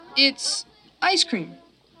It's ice cream.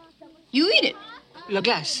 You eat it. La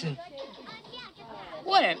glace.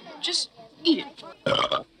 Whatever. Just eat it.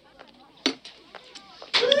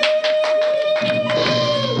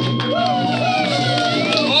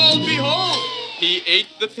 Oh, behold! He ate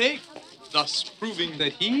the pig, thus proving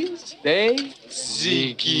that he's a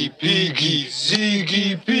Ziggy Piggy,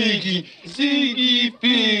 Ziggy Piggy, Ziggy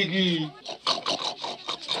Piggy.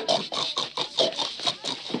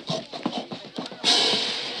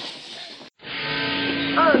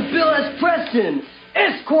 I'm Bill S. Preston,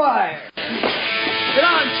 Esquire. And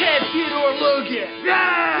I'm Ted Theodore Logan.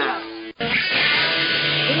 Yeah!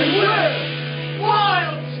 And we're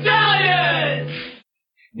Wild Stallions!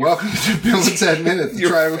 Welcome to Bill and Ted Minute, the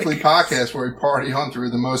tri-weekly podcast where we party on through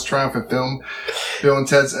the most triumphant film, Bill and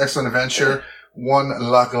Ted's Excellent Adventure, one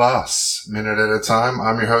La Glace, minute at a time.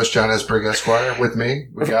 I'm your host, John S. Brigg, Esquire. With me,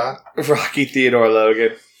 we got Rocky Theodore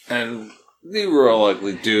Logan. And the real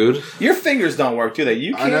ugly dude. Your fingers don't work, do they?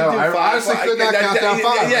 You can't I know. do I five. honestly could not count down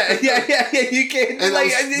five. Yeah. You can't. And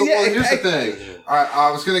here's the thing. I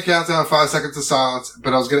was going to count down 5 seconds of silence,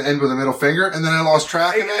 but I was going to end with a middle finger, and then I lost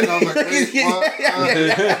track of it, and I was like, wait, what?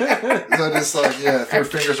 So I just threw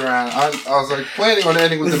fingers around. I was like planning on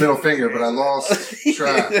ending with the middle finger, but I lost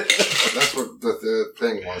track. That's what the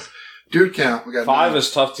thing was. Dude count. We got 5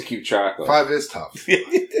 is tough to keep track of. 5 is tough.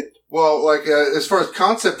 Well, as far as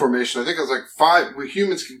concept formation, I think it was like 5.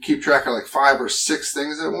 Humans can keep track of like 5 or 6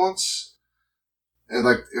 things at once. And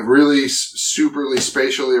like really superly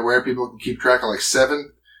spatially aware people can keep track of like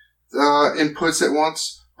 7 inputs at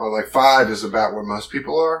once. But like 5 is about where most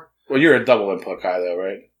people are. Well, you're a double input guy though,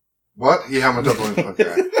 right? What? Yeah, I'm a double input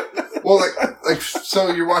guy. Well,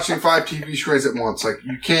 so you're watching 5 TV screens at once. Like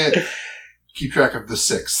you can't keep track of the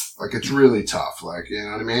 6th. Like it's really tough. Like, you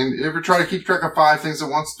know what I mean? You ever try to keep track of 5 things at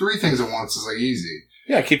once? 3 things at once is like easy.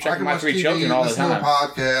 Yeah, I keep track of my 3 children all the time. Listen to a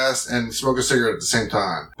podcast and smoke a cigarette at the same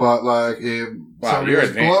time. But like, somebody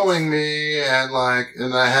was blowing me, and I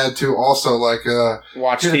had to also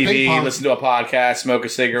watch TV, listen to a podcast, smoke a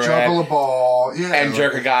cigarette, juggle a ball, and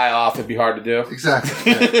jerk a guy off. It'd be hard to do.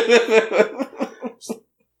 Exactly. Yeah.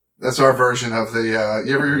 That's our version of the.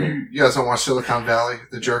 You guys don't watch Silicon Valley,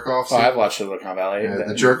 the jerk off? Oh, I've watched Silicon Valley. Yeah,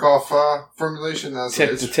 the jerk off formulation.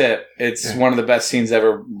 Tip to tip. It's one of the best scenes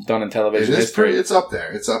ever done in television history. It's up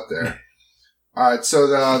there. It's up there. All right, so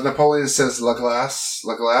the Napoleon says La glace,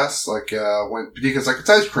 when Deacon's like, it's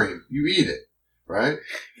ice cream. You eat it, right?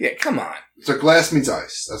 Yeah, come on. So glass means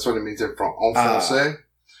ice. That's what it means in Francais.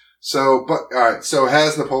 So, all right, so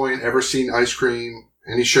has Napoleon ever seen ice cream?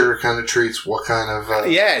 Any sugar kind of treats? What kind of...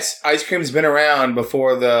 Yes, ice cream's been around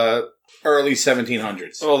before the early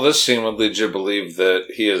 1700s. Well, this scene would lead you to believe that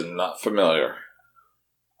he is not familiar.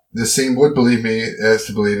 This scene would believe me as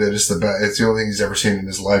to believe that it's the only thing he's ever seen in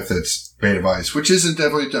his life that's made of ice, which isn't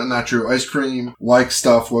definitely not true. Ice cream, like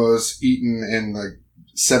stuff, was eaten in like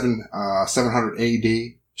 700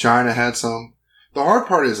 AD. China had some. The hard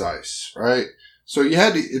part is ice, right? So you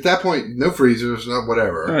had to, at that point, no freezers, no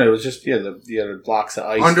whatever. No, it was just, the blocks of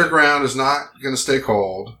ice. Underground is not going to stay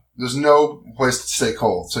cold. There's no place to stay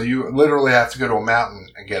cold. So you literally have to go to a mountain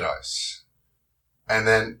and get ice. And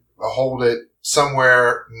then hold it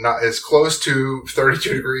somewhere not as close to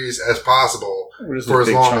 32 degrees as possible for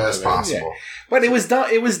as long as possible. Yeah. But it was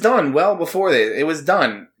done well before this. It was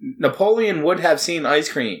done. Napoleon would have seen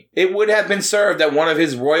ice cream. It would have been served at one of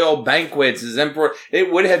his royal banquets. His emperor,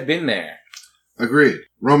 it would have been there. Agreed.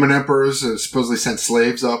 Roman emperors supposedly sent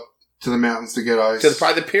slaves up to the mountains to get ice. To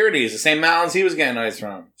probably the Pyrenees, the same mountains he was getting ice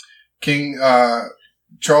from. King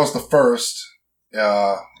Charles I,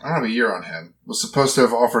 I don't have a year on him, was supposed to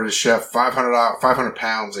have offered his chef 500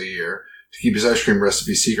 pounds a year to keep his ice cream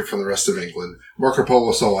recipe secret from the rest of England. Marco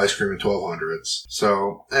Polo sold ice cream in 1200s.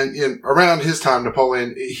 So, and around his time,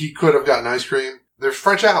 Napoleon, he could have gotten ice cream. There's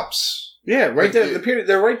French Alps. Yeah, right there.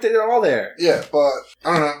 They're right there. They're all there. Yeah, but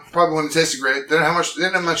I don't know. Probably wouldn't taste great. They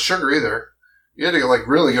didn't have much sugar either. You had to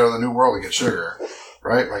really go to the New World to get sugar,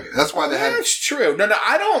 right? Like that's why they had. That's true. No,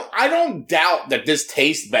 I don't doubt that this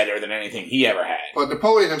tastes better than anything he ever had. But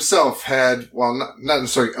Napoleon himself had, well, not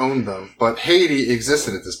necessarily owned them, but Haiti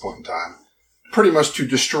existed at this point in time, pretty much to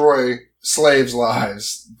destroy slaves'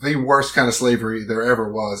 lives. The worst kind of slavery there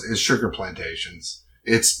ever was is sugar plantations.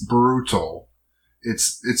 It's brutal.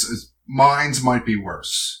 It's mines might be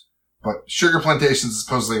worse, but sugar plantations is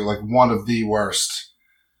supposedly like one of the worst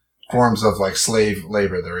forms of like slave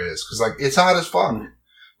labor there is. Cause like it's hot as fuck.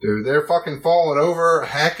 Dude, they're fucking falling over,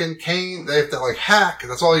 hacking cane. They have to like hack.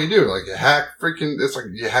 That's all you do. Like you hack it's like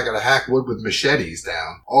you gotta hack wood with machetes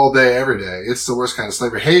down all day, every day. It's the worst kind of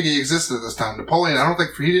slavery. Haiti existed at this time. Napoleon, I don't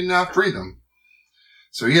think he did not free them.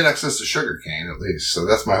 So he had access to sugar cane, at least. So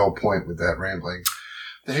that's my whole point with that rambling.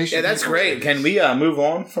 The Haitian Yeah, that's people- great. Can we move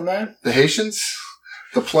on from that? The Haitians?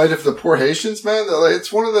 The plight of the poor Haitians, man?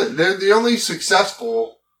 It's one of they're the only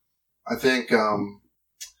successful, I think,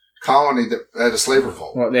 colony that had a slave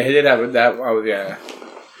revolt. Well, they did have that. Oh, yeah.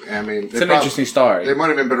 I mean, It's an interesting story. They might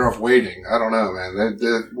have been better off waiting. I don't know, man.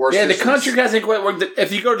 The worst Yeah, the issues- country hasn't quite worked.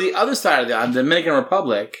 If you go to the other side of the Dominican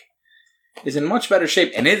Republic, is in much better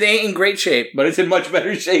shape, and it ain't in great shape, but it's in much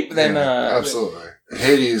better shape than. Yeah, absolutely.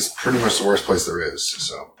 Haiti is pretty much the worst place there is.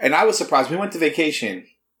 So, And I was surprised. We went to vacation,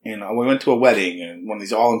 and we went to a wedding in one of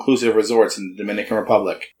these all-inclusive resorts in the Dominican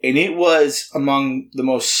Republic, and it was among the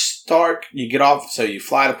most stark. You get off, so you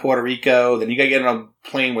fly to Puerto Rico, then you gotta get on a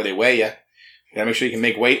plane where they weigh you. You gotta make sure you can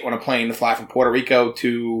make weight on a plane to fly from Puerto Rico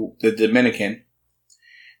to the Dominican.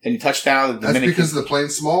 Then you touch down the that's Dominican. because the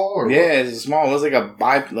plane's small? Or Yeah, it's small. It was like a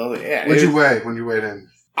yeah. What'd you weigh when you weighed in?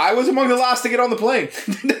 I was among the last to get on the plane.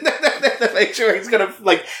 To make sure it's gonna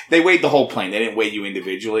they weighed the whole plane. They didn't weigh you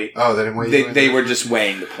individually. Oh, they didn't weigh you They in? were just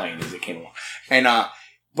weighing the plane as it came along. And I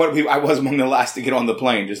was among the last to get on the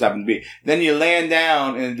plane. Just happened to be. Then you land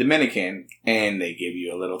down in the Dominican, and they give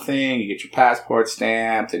you a little thing. You get your passport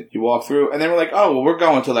stamped, and you walk through. And then we're like, oh, well, we're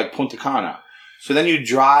going to like Punta Cana. So then you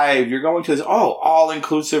drive. You're going to this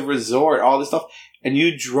all-inclusive resort, all this stuff, and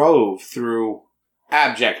you drove through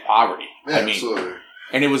abject poverty. Yeah, I mean, absolutely.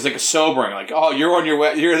 and it was like a sobering, like, oh, you're on your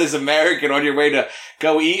way. You're this American on your way to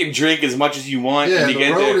go eat and drink as much as you want. Yeah, and you the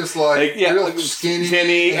get road there. is like real like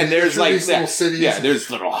skinny, and there's through like these little cities. Yeah, there's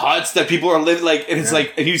little huts that people are living like, and it's Yeah.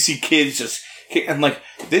 like, and you see kids just, and like,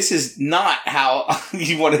 this is not how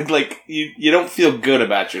you want to, like, you don't feel good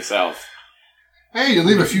about yourself. Hey, you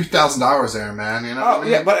leave a few $1,000s there, man. You know. what I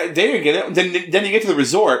mean? Yeah, but there you get it. Then you get to the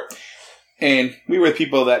resort, and we were the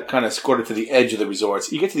people that kind of escorted to the edge of the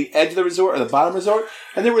resorts. You get to the edge of the resort or the bottom resort,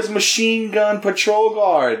 and there was machine gun patrol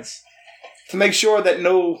guards to make sure that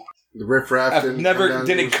no The riffraff I've never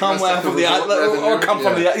didn't come from the or come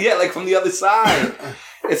from the like from the other side.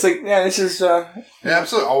 It's like this is Yeah,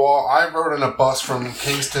 absolutely. Oh, well, I rode on a bus from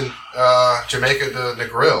Kingston, Jamaica to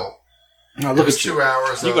Negril. Oh, It look was at you. 2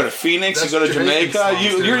 hours. You go to Phoenix, you that's go to Jamaican Jamaica. songs,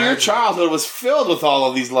 dude, Your right? childhood was filled with all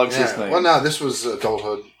of these luxurious Yeah. things. Well, no, this was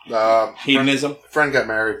adulthood. Hedonism. Friend got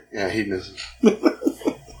married. Yeah, hedonism.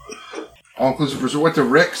 All inclusive resort. Went to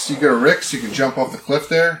Rick's. You go to Rick's, you can jump off the cliff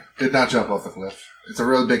there. Did not jump off the cliff. It's a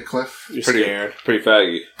really big cliff. You're Pretty scared. Pretty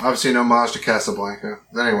faggy. Obviously, an homage to Casablanca.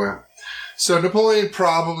 Anyway. So Napoleon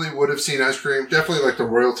probably would have seen ice cream. Definitely like the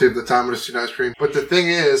royalty of the time would have seen ice cream. But the thing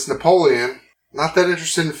is, Napoleon, not that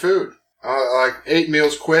interested in food. Like, ate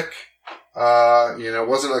meals quick.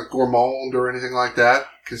 Wasn't a gourmand or anything like that.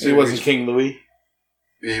 He wasn't King Louis.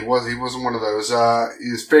 He wasn't one of those.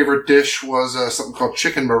 His favorite dish was something called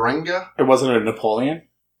chicken merengue. It wasn't a Napoleon.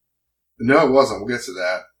 No, it wasn't. We'll get to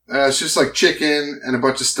that. It's just like chicken and a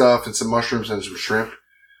bunch of stuff and some mushrooms and some shrimp,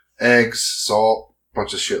 eggs, salt,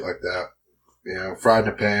 bunch of shit like that. Fried in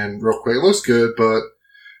a pan real quick. It looks good, but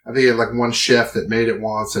I think he had like one chef that made it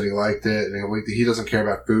once and he liked it. And he doesn't care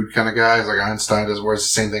about food kind of guy. He's like Einstein does, wears the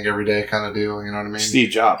same thing every day kind of deal. You know what I mean? Steve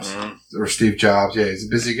Jobs. Or Steve Jobs. Yeah, he's a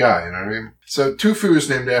busy guy. You know what I mean? So 2 foods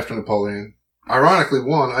named after Napoleon. Ironically,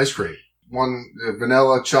 1 ice cream. 1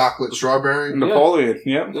 vanilla, chocolate, strawberry. Napoleon.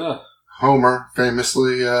 Yep. Yeah. Homer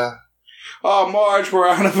famously. Oh, Marge, we're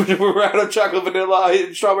out of chocolate,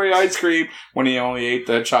 vanilla, strawberry ice cream. When he only ate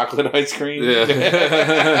the chocolate ice cream.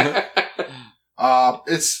 Yeah.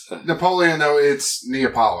 It's Napoleon though. It's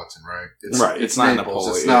Neapolitan, right? It's not Naples.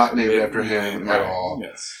 Napoleon. It's not named after him at all.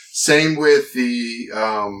 Yes. Same with the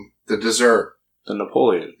dessert. The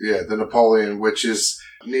Napoleon. Yeah, the Napoleon, which is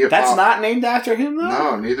Neapolitan. That's not named after him, though?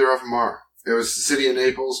 No, neither of them are. It was the city of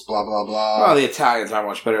Naples. Blah blah blah. Well, the Italians are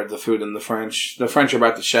much better at the food than the French. The French are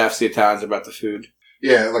about the chefs. The Italians are about the food.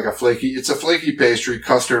 Yeah, like it's a flaky pastry,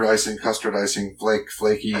 custard icing, flaky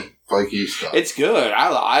stuff. It's good.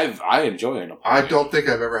 I enjoy it. I don't think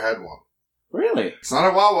I've ever had one. Really? It's not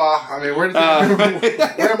a Wawa. I mean, where am I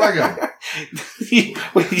going? You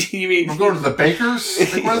mean I'm going to the baker's?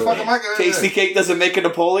 Like, where the fuck am I going? Tasty Cake doesn't make a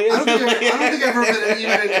Napoleon? I don't think I've ever been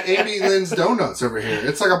even at Amy Lynn's Donuts over here.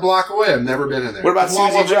 It's like a block away. I've never been in there. What about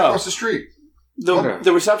Wawa's Susie right Joe? across the street.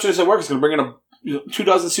 The receptionist at work is going to bring in 2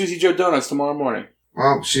 dozen Susie Joe donuts tomorrow morning.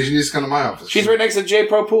 Well, she needs to come to my office. She's right next to J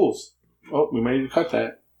Pro Pools. Oh, we might need to cut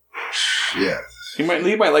that. Yeah, He might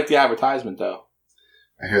like the advertisement though.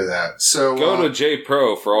 I hear that. So Go to J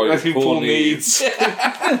Pro for all your pool needs. we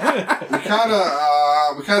kind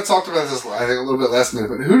of talked about this, I think, a little bit last minute.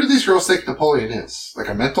 But who do these girls think Napoleon is? Like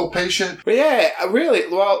a mental patient? But yeah, really.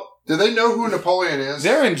 Well, Do they know who Napoleon is?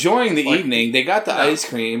 they're enjoying the evening. They got the ice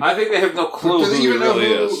cream. I think they have no clue Do they who he even know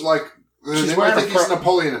really who? is. Like, They might think he's a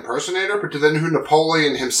Napoleon impersonator, but do they know who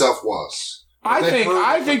Napoleon himself was?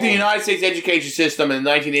 I think the United States education system in the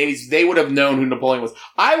 1980s, they would have known who Napoleon was.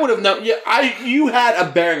 I would have known. You had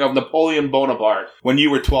a bearing of Napoleon Bonaparte when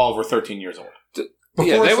you were 12 or 13 years old.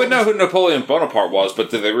 They would know who Napoleon Bonaparte was, but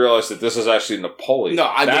did they realize that this is actually Napoleon? No,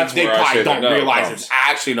 they probably don't realize it's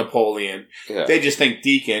actually Napoleon. Yeah. They just think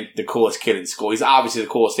Deacon, the coolest kid in school. He's obviously the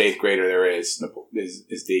coolest 8th grader there is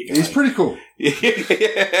Deacon. He's pretty cool.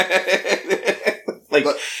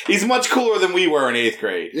 He's much cooler than we were in 8th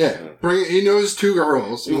grade. Yeah. He knows 2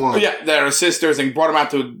 girls. Yeah, that are sisters, and brought him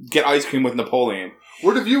out to get ice cream with Napoleon.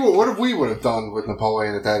 What if we would have done with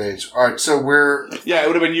Napoleon at that age? All right, so it would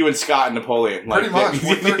have been you and Scott and Napoleon. Pretty much.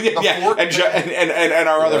 And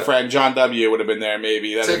our other friend, John W., would have been there,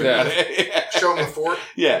 maybe. Show him the fort?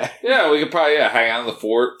 Yeah. Yeah, we could probably hang out in the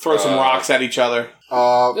fort. Throw some rocks at each other.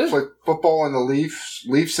 Play football in the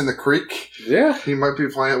Leafs in the creek. Yeah. He might be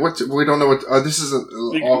playing. We don't know what. This is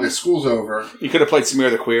August. School's over. You could have played Smear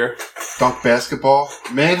the Queer. Dunk basketball.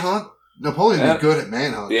 Manhunt. Napoleon would be good at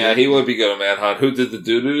manhunt. Yeah, he would be good at manhunt. Who did the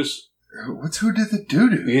doo-doos? Who did the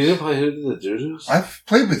doo-doo? You didn't play Who Did the Doo-doos? I've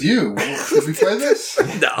played with you. Did we play this?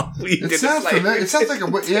 No, we didn't. It sounds familiar. It sounds like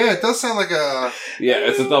it does sound like a... Yeah,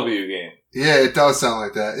 it's a W game. Yeah, it does sound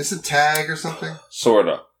like that. It's a tag or something?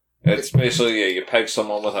 Sorta. It's basically, you peg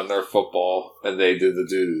someone with a Nerf football, and they did the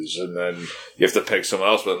doo-doos, and then you have to peg someone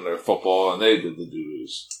else with a Nerf football, and they did the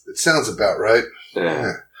doo-doos. It sounds about right.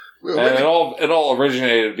 Yeah. And it all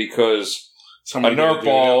originated because a Nerf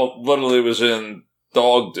ball literally was in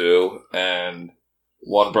dog do, and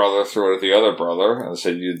one brother threw it at the other brother and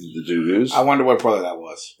said, "You did the doo-doos." I wonder what brother that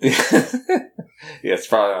was. Yeah, it's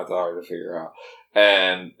probably not that hard to figure out.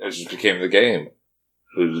 And it just became the game.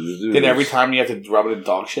 Who did the doo-doos? Did every time you have to rub it in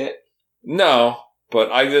dog shit? No,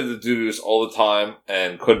 but I did the doo-doos all the time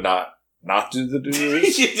and could not do the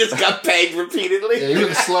doo-doos. You just got pegged repeatedly? Yeah, you were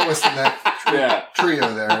the slowest in that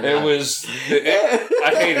trio there. Yeah. It was...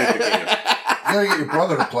 I hated the game. You gotta get your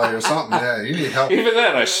brother to play or something. Yeah, you need help. Even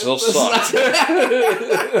then, I still sucked.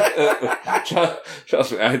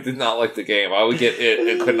 Trust me, I did not like the game. I would get it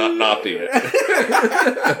and could not be it.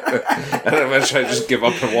 And eventually I just give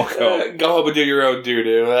up and walk home. Go home and do your own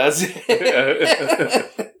doo-doo. That's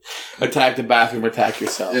it. Attack the bathroom, attack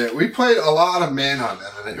yourself. Yeah, we played a lot of Manhunt.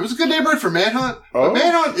 It was a good neighborhood for Manhunt. But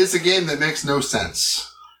Manhunt is a game that makes no sense.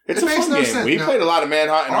 It makes no sense. We played a lot of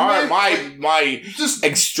Manhunt in my just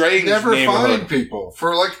estranged never neighborhood. find people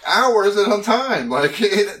for like hours at a time. Like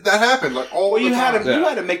that happened like all the time. You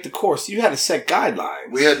had to make the course. You had to set guidelines.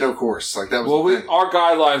 We had no course. Like that was the thing. Our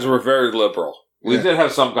guidelines were very liberal. We did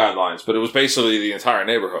have some guidelines, but it was basically the entire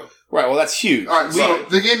neighborhood. Right, well, that's huge. All right, so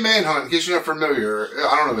the game Manhunt, in case you're not familiar,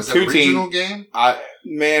 I don't know, is that a regional game?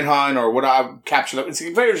 Manhunt or what it's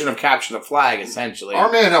a version of Capture the Flag, essentially.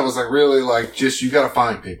 Our Manhunt was like really like just, you gotta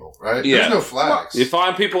find people, right? Yeah. There's no flags. You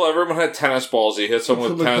find people, everyone had tennis balls, you hit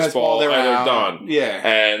someone with a tennis ball, and they're done. Yeah.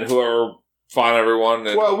 And whoever find everyone.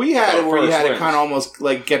 Well, we had it where you had to kind of almost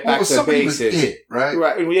like get back to the bases, was it, right?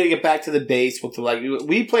 Right, and we had to get back to the base with the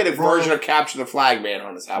we played a version of Capture the Flag, man.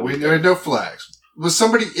 On us, how we there had no flags. Was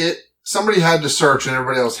somebody Somebody had to search and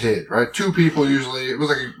everybody else hid. Right, 2 people usually. It was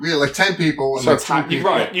like we had like 10 people. And so like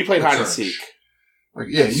you played hide and seek. Like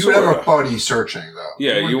you would have a buddy searching though.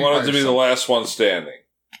 Yeah, you wanted to be the last one standing.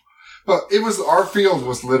 But it was our field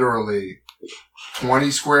was literally 20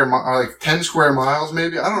 square miles, like 10 square miles,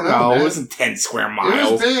 maybe. I don't know. No, man. It wasn't 10 square miles.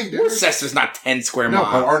 It was big, dude. Worcester's not 10 square miles.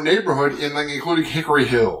 No, but our neighborhood, including Hickory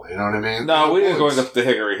Hill, you know what I mean? No, we didn't go up to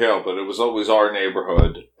Hickory Hill, but it was always our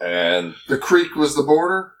neighborhood, and the creek was the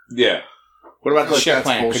border. Yeah. What about the shit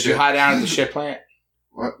plant? Bullshit. Could you hide down at the shit plant?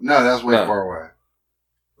 What? No, that was way far away.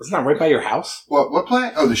 Wasn't that right by your house? What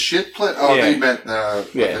plant? Oh, the shit plant? Oh, yeah. they meant No,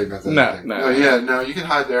 you can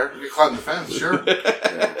hide there. You can climb the fence, sure.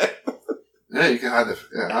 Yeah, you can hide the...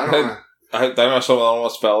 Yeah, I don't know. I know someone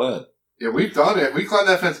almost fell in. Yeah, we've done it. We climbed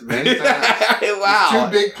that fence many times. Wow.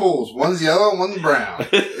 There's 2 big pools. One's yellow and one's brown.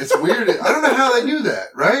 It's weird. I don't know how they do that,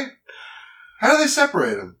 right? How do they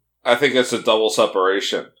separate them? I think it's a double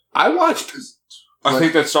separation. I watched... I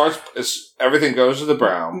think that everything goes to the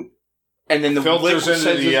brown. And then the filters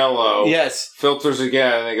into the yellow. Yes. Filters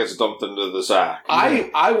again, and it gets dumped into the sack.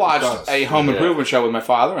 I watched a home improvement show with my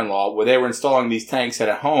father-in-law where they were installing these tanks at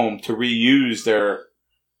a home to reuse their...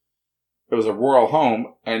 It was a rural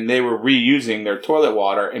home, and they were reusing their toilet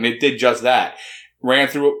water, and it did just that.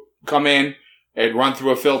 Come in, it'd run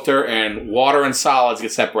through a filter, and water and solids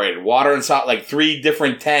get separated. Water and solid, like 3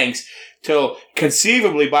 different tanks, till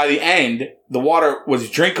conceivably by the end, the water was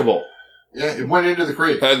drinkable. Yeah, it went into the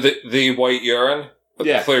creek. The white urine,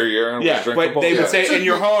 Yeah. Clear urine. Yeah, but they would say in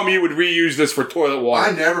your home you would reuse this for toilet water.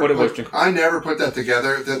 I never put that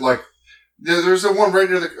together. That like there's the one right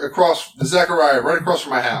near across the Zachariah, right across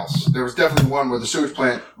from my house. There was definitely one where the sewage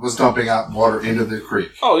plant was dumping out water into the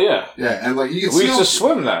creek. Oh yeah, yeah, and like you can we used to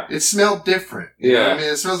swim there. It smelled different. You know what I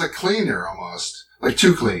mean, it smells like cleaner almost. Like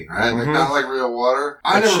too clean, right? Like not like real water.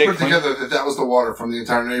 I never put together that was the water from the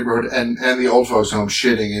entire neighborhood and the old folks home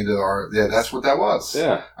shitting into our. Yeah, that's what that was.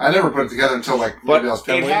 Yeah, I never put it together until like. But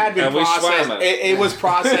it had been processed. It was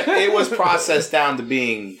processed. It was processed down to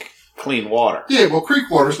being clean water. Yeah, well,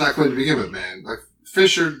 creek water's not clean to begin with, man. Like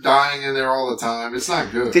fish are dying in there all the time. It's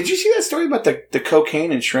not good. Did you see that story about the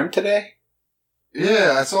cocaine and shrimp today?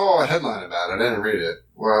 Yeah, I saw a headline about it. I didn't read it.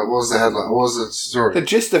 Well, what was the headline? What was the story? The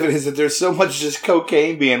gist of it is that there's so much just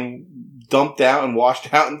cocaine being dumped out and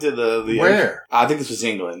washed out into the Where? I think this was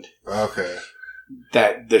England. Okay.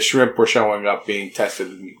 That the shrimp were showing up being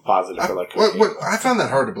tested positive for like cocaine. What? I found that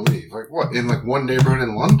hard to believe. Like what? In like one neighborhood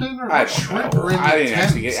in London, or I shrimp? don't know. Or in I didn't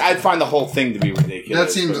actually Thames? I'd find the whole thing to be ridiculous.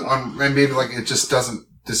 That seems maybe like it just doesn't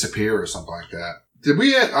disappear or something like that. Did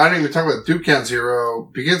we? I didn't even talk about Duke Count Zero.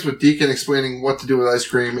 Begins with Deacon explaining what to do with ice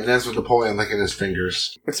cream, and ends with Napoleon licking his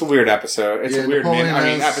fingers. It's a weird episode. It's a weird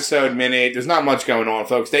episode minute. There's not much going on,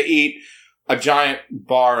 folks. They eat a giant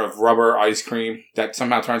bar of rubber ice cream that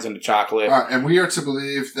somehow turns into chocolate. All right, and we are to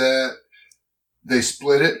believe that they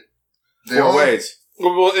split it. Four ways.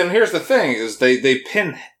 Well, and here's the thing: is they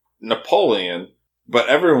pin Napoleon, but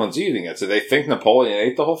everyone's eating it. So they think Napoleon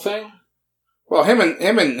ate the whole thing. Well, him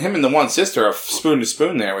and the one sister are spoon to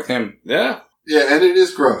spoon there with him. Yeah. Yeah, and it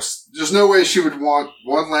is gross. There's no way she would want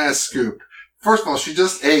one last scoop. First of all, she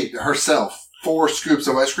just ate herself 4 scoops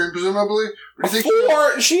of ice cream, presumably.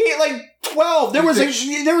 She ate like 12. There was like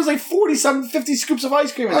 40-something, 50 scoops of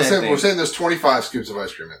ice cream in there. We're saying there's 25 scoops of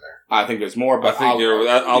ice cream in there. I think there's more, but I'll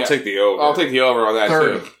take the over. I'll take the over on that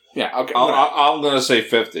 30. too. Yeah, okay. I'm going to say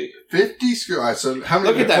 50. 50 scoops? All right, so how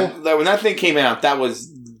many? Look at that. When that thing came out, that was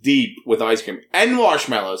deep with ice cream and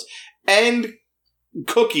marshmallows and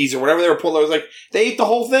cookies or whatever they were pulling. I was like, they ate the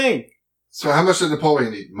whole thing. So how much did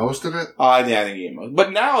Napoleon eat? Most of it? I think he ate most.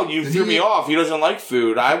 But now you threw me off. He doesn't like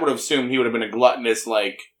food. I would have assumed he would have been a gluttonous,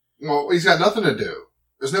 like... Well, he's got nothing to do.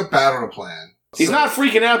 There's no battle to plan. He's not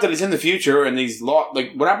freaking out that he's in the future and he's lost.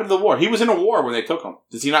 Like, what happened to the war? He was in a war when they took him.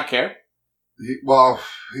 Does he not care?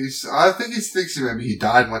 I think he thinks maybe he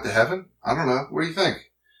died and went to heaven. I don't know. What do you think?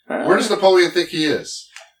 Where does Napoleon think he is?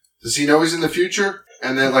 Does he know he's in the future?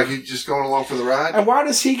 And then, like, he's just going along for the ride? And why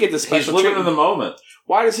does he get the special treatment? He's living treatment? in the moment.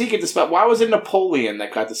 Why does he get the special... Why was it Napoleon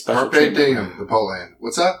that got the special treatment? Carpe treatment? diem, Napoleon.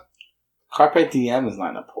 What's that? Carpe diem is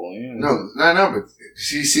not Napoleon. No, but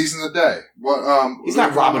he seizing the day. He's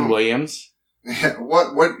not Robin Williams. Yeah,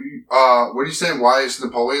 what are you saying? Why is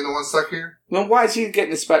Napoleon the one stuck here? Well, why is he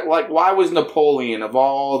getting the special... Like, why was Napoleon, of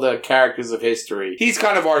all the characters of history... He's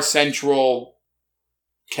kind of our central...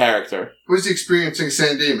 character. Who's experiencing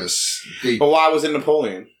San Dimas? But why was it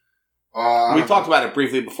Napoleon? We talked about it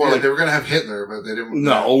briefly before. Yeah, they were going to have Hitler, but they didn't.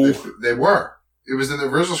 No. They were. It was in the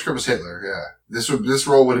original script was Hitler, yeah. This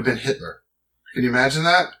role would have been Hitler. Can you imagine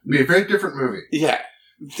that? It'd be a very different movie. Yeah.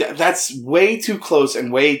 That's way too close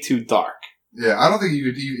and way too dark. Yeah, I don't think you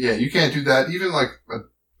could, you can't do that. Even like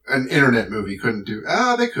an internet movie couldn't do,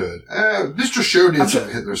 they could. Mr. Show did some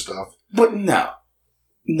Hitler stuff. But no.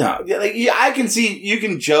 No, I can see, you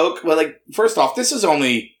can joke, but like, first off, this is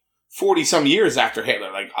only 40-some years after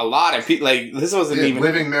Hitler. Like, a lot of people, like, this wasn't even...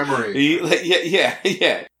 living memory.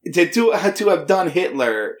 Yeah. To have done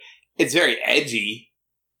Hitler, it's very edgy,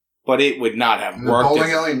 but it would not have worked.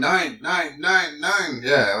 Bowling alley 999.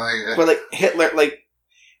 Yeah. But like, Hitler, like,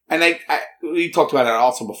 and we talked about it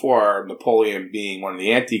also before, Napoleon being one of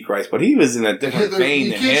the Antichrists, but he was in a different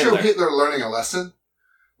vein than Hitler. You can't show Hitler learning a lesson.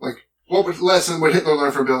 Like, what lesson would Hitler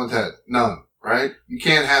learn from Bill and Ted? None, right? You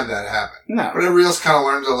can't have that happen. No. But everybody else kind of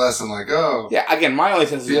learns a lesson, like, Yeah, again, my only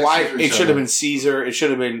sense is why it should have been Caesar. It should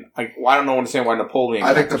have been, like, I don't know what to say why Napoleon.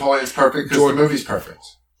 I think Napoleon's perfect because the movie's perfect.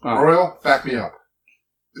 Royal, back me up.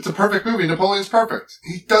 It's a perfect movie. Napoleon's perfect.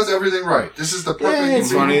 He does everything right. This is the perfect movie.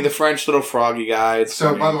 It's funny, the French little froggy guy. It's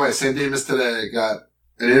funny. By the way, San Dimas today got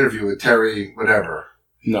an interview with Terry whatever.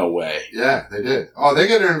 No way. Yeah, they did. Oh, they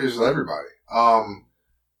get interviews with everybody.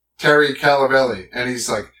 Terry Calavelli, and he's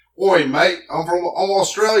like, "Oi, mate, I'm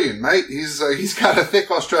Australian, mate." He's got a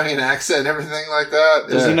thick Australian accent and everything like that.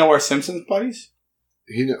 Does he know our Simpsons buddies?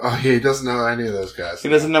 He doesn't know any of those guys. He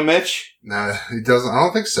doesn't know Mitch? No, he doesn't. I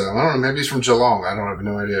don't think so. I don't know. Maybe he's from Geelong. I have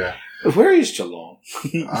no idea. Where is Geelong?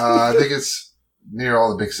 I think it's near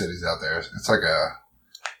all the big cities out there. It's like a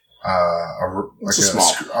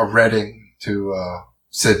Reading to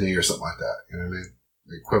Sydney or something like that. You know what I mean?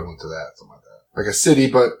 equivalent to that, something like that. Like a city,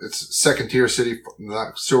 but it's second tier city,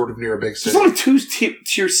 not sort of near a big city. There's only two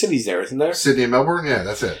tier cities there, isn't there? Sydney and Melbourne? Yeah,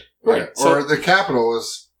 that's it. Right. Yeah. So, or the capital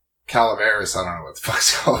is Calaveras. I don't know what the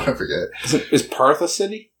fuck's called. I forget. Is Perth a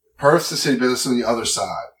city? Perth's the city, but it's on the other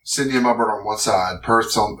side. Sydney and Melbourne on one side.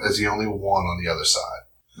 Perth's is the only one on the other side.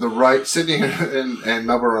 The right, Sydney and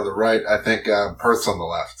Melbourne are on the right. I think Perth's on the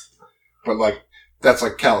left. But that's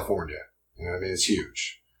like California. You know what I mean? It's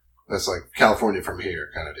huge. That's like California from here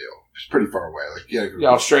kind of deal. It's pretty far away.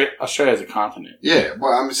 Australia is a continent. Yeah,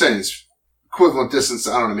 well, I'm saying it's equivalent distance.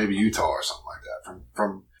 I don't know, maybe Utah or something like that.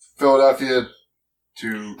 From Philadelphia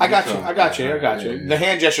to. I got you. Yeah. The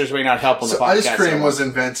hand gestures may not help on the podcast. Ice cream was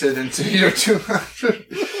invented in the year 200.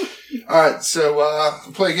 All right, so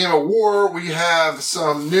play a game of war. We have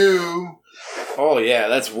some new. Oh yeah,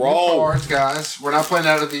 let's roll. Cards, guys. We're not playing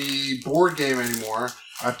out of the board game anymore.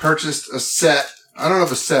 I purchased a set. I don't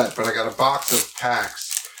have a set, but I got a box of packs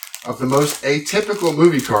of the most atypical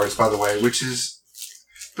movie cards, by the way, which is,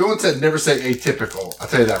 Bill and Ted never say atypical. I'll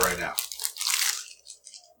tell you that right now.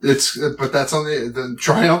 But that's on the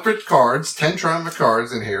triumphant cards, 10 triumphant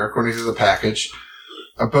cards in here, according to the package.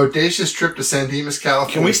 A bodacious trip to San Dimas,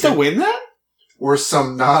 California. Can we still win that? Or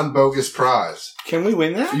some non-bogus prize. Can we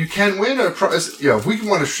win that? You can win a prize. Yeah, if we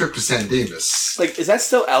want a trip to San Dimas. Is that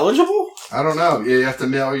still eligible? I don't know. You have to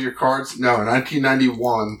mail your cards. No,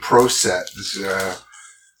 1991 Pro Set. This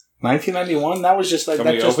 1991? That was just that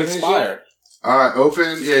just expired. All right,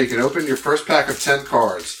 open. Yeah, you can open your first pack of 10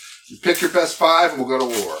 cards. You pick your best 5 and we'll go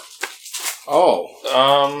to war. Oh.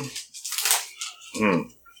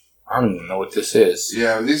 I don't even know what this is.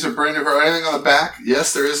 Yeah, these are brand new cards. Anything on the back?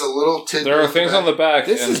 Yes, there is a little tidbit. There are things on the back.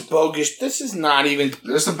 This is bogus. This is not even...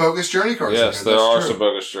 There's some bogus journey cards. Yes, there are some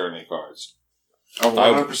bogus journey cards. Oh,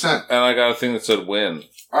 100%. And I got a thing that said win.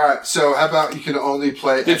 All right, so how about you can only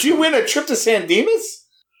play... Did you win a trip to San Dimas?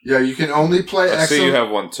 Yeah, you can only play I see you have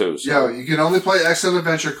one too. So. Yeah, you can only play excellent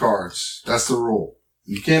adventure cards. That's the rule.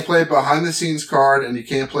 You can't play a behind-the-scenes card, and you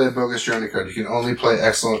can't play a bogus journey card. You can only play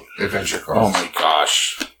excellent adventure cards. Oh my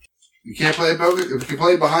gosh. You can't play a bogus... If you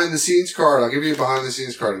play a behind-the-scenes card, I'll give you a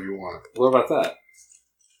behind-the-scenes card if you want it. What about that?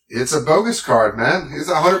 It's a bogus card, man. It's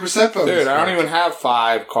 100% bogus. Dude, I don't even have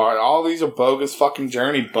 5 cards. All these are bogus fucking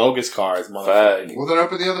Journey bogus cards, motherfucker. Well, then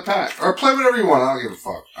open the other pack. Or play whatever you want. I don't give a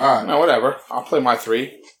fuck. All right. No, whatever. I'll play my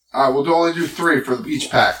 3. All right, we'll only do 3 for each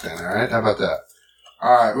pack then, all right? How about that?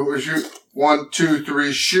 All right, what was your 1, 2,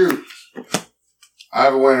 3, shoot. I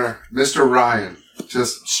have a winner. Mr. Ryan.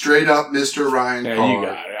 Just straight up Mr. Ryan Yeah, card. you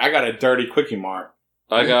got it. I got a dirty quickie mark.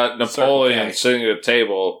 I got Napoleon sitting at a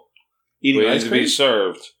table Eating waiting ice to cream? be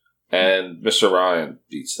served. And Mr. Ryan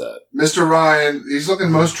beats that. Mr. Ryan, he's looking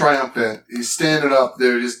most triumphant. He's standing up,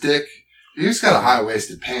 dude. His dick, he's got a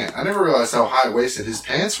high-waisted pant. I never realized how high-waisted his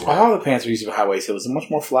pants were. All the pants were used to be high-waisted. It was a much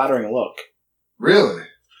more flattering look. Really?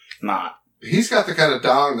 Not. He's got the kind of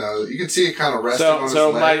dong, though. You can see it kind of resting on his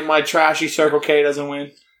leg. So my trashy Circle K doesn't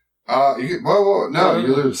win? No,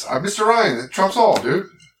 you lose. Mr. Ryan, that trumps all, dude.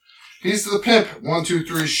 He's the pimp. 1, 2,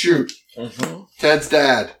 3, shoot. Mm-hmm. Ted's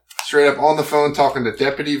dad. Straight up on the phone talking to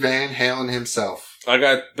Deputy Van Halen himself. I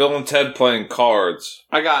got Bill and Ted playing cards.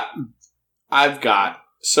 I've got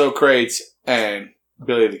Socrates and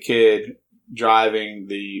Billy the Kid driving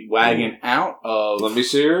the wagon out of... Let me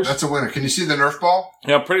see yours. That's a winner. Can you see the Nerf ball?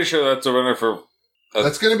 Yeah, I'm pretty sure that's a winner for...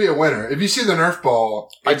 That's going to be a winner. If you see the Nerf ball...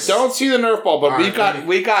 I don't see the Nerf ball, but right,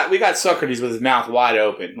 we got Socrates with his mouth wide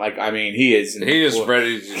open. He is... He is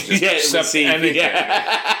ready to just accept anything.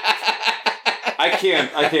 Yeah. I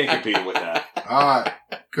can't compete with that. All right.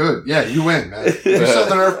 Good. Yeah, you win, man. If you saw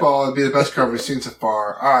the Nerf ball, it'd be the best card we've seen so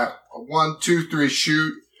far. All right. 1, 2, 3,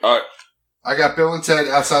 shoot. All right. I got Bill and Ted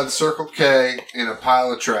outside the Circle K in a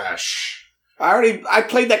pile of trash. I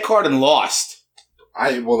played that card and lost.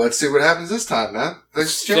 Well, let's see what happens this time, man.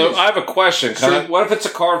 So I have a question. What if it's a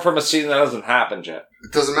card from a scene that hasn't happened yet?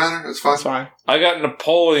 It doesn't matter. It's fine. It's fine. I got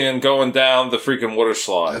Napoleon going down the freaking water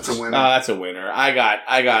slide. That's a winner. That's a winner. I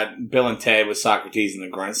got Bill and Ted with Socrates in the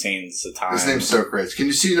grunt scenes at the time. His name's Socrates. Can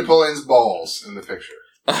you see Napoleon's balls in the picture?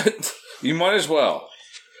 You might as well.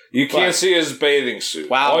 You can't see his bathing suit.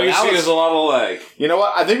 Wow. All you see is a lot of leg. You know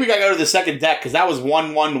what? I think we got to go to the second deck because that was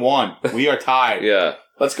 1-1-1. We are tied. Yeah.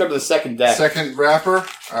 Let's go to the second deck. Second wrapper.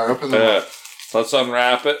 All right, open the Let's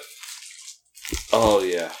unwrap it. Oh,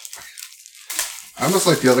 yeah. I almost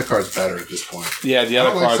like the other cards better at this point. Yeah, the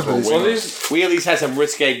other cards were winners. Well, we at least had some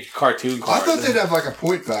risque cartoon cards. I thought they'd have like a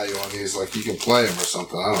point value on these, like you can play them or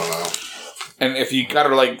something. I don't know. And if you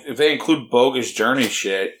gotta if they include bogus journey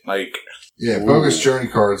shit, yeah, bogus journey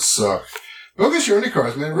cards suck. Bogus journey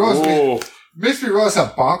cards, man. Makes me realize how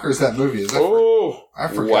bonkers that movie is. I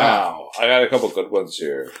forgot. Wow. I got a couple good ones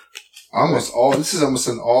here. This is almost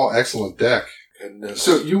an all excellent deck. Goodness.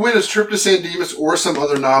 So you win a trip to San Dimas or some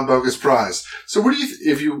other non-bogus prize. So what do you,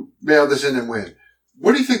 if you mail this in and win,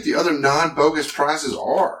 what do you think the other non-bogus prizes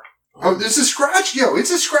are? Oh, it's a scratch,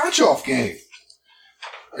 it's a scratch-off game.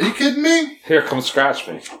 Are you kidding me? Here, come scratch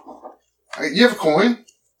me. You have a coin?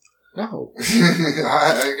 No. I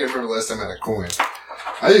can't remember the last time I had a coin.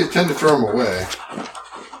 I tend to throw them away.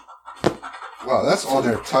 Wow, that's on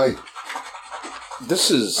there tight. I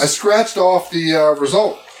scratched off the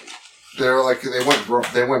result. They're like they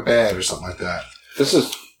went bad or something like that. This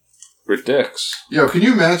is ridiculous. Can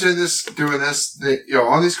you imagine doing this?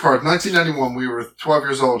 On these cards, 1991, we were 12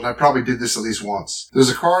 years old, and I probably did this at least once. There's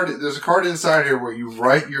a card inside here where you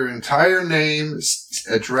write your entire name,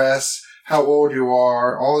 address, how old you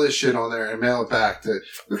are, all this shit on there, and mail it back.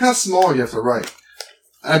 Look how small you have to write.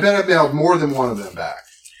 And I bet I mailed more than one of them back.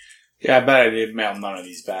 Yeah, I bet I did mail none of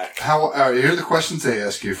these back. Here are the questions they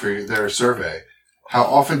ask you for their survey. How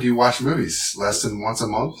often do you watch movies? Less than once a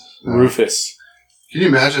month? No. Rufus. Can you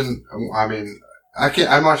imagine? I mean,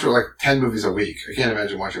 I'm watching like 10 movies a week. I can't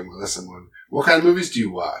imagine watching less than one. What kind of movies do you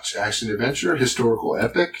watch? Action, adventure, historical,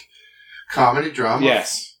 epic, comedy, drama?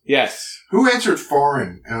 Yes. Who answered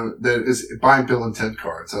foreign? That is buying Bill and Ted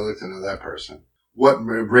cards. I'd like to know that person. What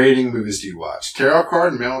rating movies do you watch? Tarot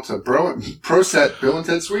card and mail it to Pro Set Bill and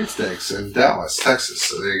Ted Sweepstakes in Dallas, Texas.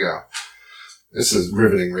 So there you go. This is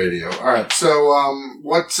riveting radio. All right. So,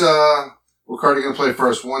 what card are you going to play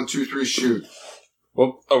first? 1, 2, 3, shoot.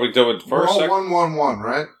 Well, are we doing first? We're all 1-1-1,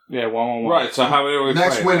 right? Yeah, 1-1-1. Right. So how many are we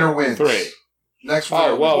Next playing? winner wins. 3. Next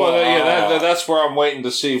winner wins. That's where I'm waiting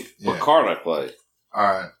to see what card I play. All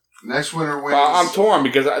right. Next winner wins. Well, I'm torn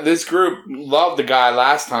because this group loved the guy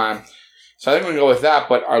last time. So I think we're going to go with that,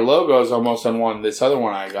 but our logo is almost on one. This other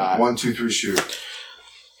one I got. 1, 2, 3, shoot.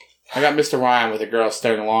 I got Mr. Ryan with a girl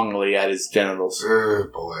staring longingly at his genitals. Oh,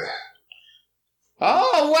 boy.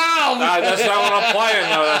 Oh, wow! That's not what I'm playing,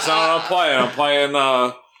 though. That's not what I'm playing. I'm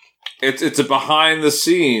playing, it's a behind the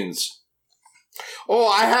scenes. Oh,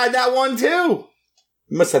 I had that one, too.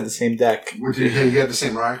 We must have the same deck. You had the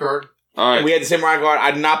same Ryan card? All right. We had the same Ryan card.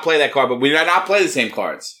 I did not play that card, but we did not play the same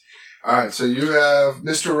cards. All right, so you have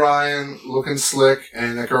Mr. Ryan looking slick,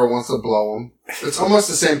 and that girl wants to blow him. It's almost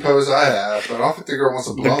the same pose I have, but I don't think the girl wants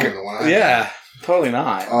to blow him the one I have. Yeah, totally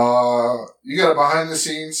not. You got a behind the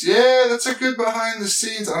scenes. Yeah, that's a good behind the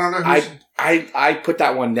scenes. I don't know who's... I put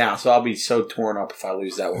that one down, so I'll be so torn up if I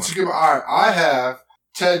lose that one. That's a good. All right, I have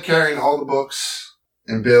Ted carrying all the books,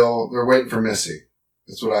 and Bill, they're waiting for Missy.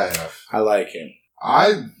 That's what I have. I like him.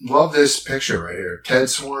 I love this picture right here. Ted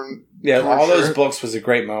sworn. Yeah, all those books was a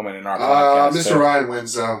great moment in our podcast. Mr. Ryan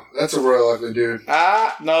wins, though. That's a royal ugly dude.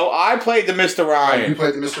 No, I played the Mr. Ryan. You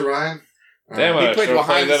played the Mr. Ryan? Damn it, he played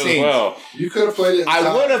behind the scenes. Well. You could have played it.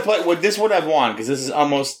 I would have played. Well, this would have won because this is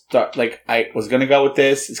almost like I was going to go with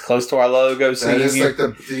this. It's close to our logo. So that is like the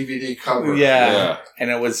DVD cover. Yeah,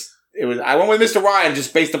 and it was. I went with Mr. Ryan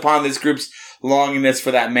just based upon this group's longingness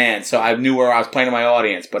for that man. So I knew where I was playing to my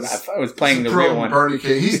audience, but I was playing the real one. Bernie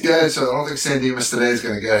King. He's dead, so I don't think San Dimas today is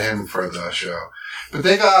going to get him for the show. But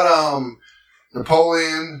they got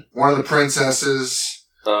Napoleon, one of the princesses,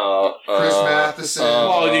 Chris Matheson.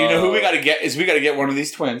 Well, do you know who we got to get? We got to get one of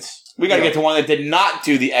these twins. We got to get the one that did not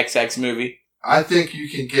do the XX movie. I think you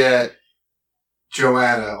can get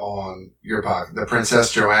Joanna on your podcast, the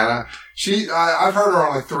Princess Joanna. I've heard her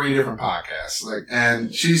on like 3 different podcasts,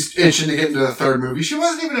 and she's itching to get into the 3rd movie. She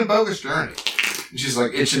wasn't even in Bogus Journey. And she's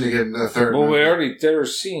like itching to get into the 3rd movie. Well, we already did her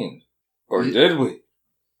scene. Or did we?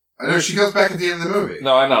 I know she goes back at the end of the movie.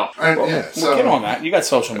 No, I know. Well, get on that. You got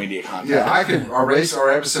social media content. Yeah, I could erase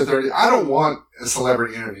our episode 30. I don't want a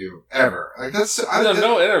celebrity interview ever. Like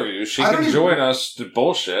no interview. She can join us to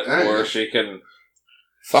bullshit, or she can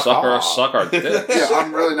suck our dick. Yeah,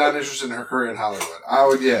 I'm really not interested in her career in Hollywood. I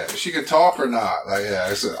would, if she could talk or not. Like,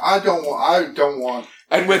 I don't want.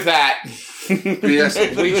 And with that,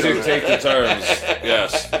 BS. We do take the terms.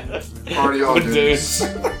 Yes. Party on, dudes.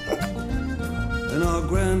 And our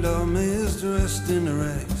grand army is dressed in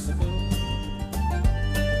rags,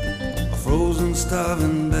 a frozen,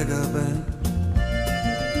 starving beggar band.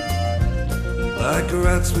 Like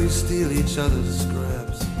rats we steal each other's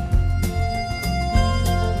scraps,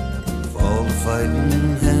 fall to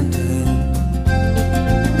fighting hand to hand.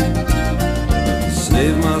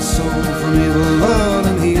 Save my soul from evil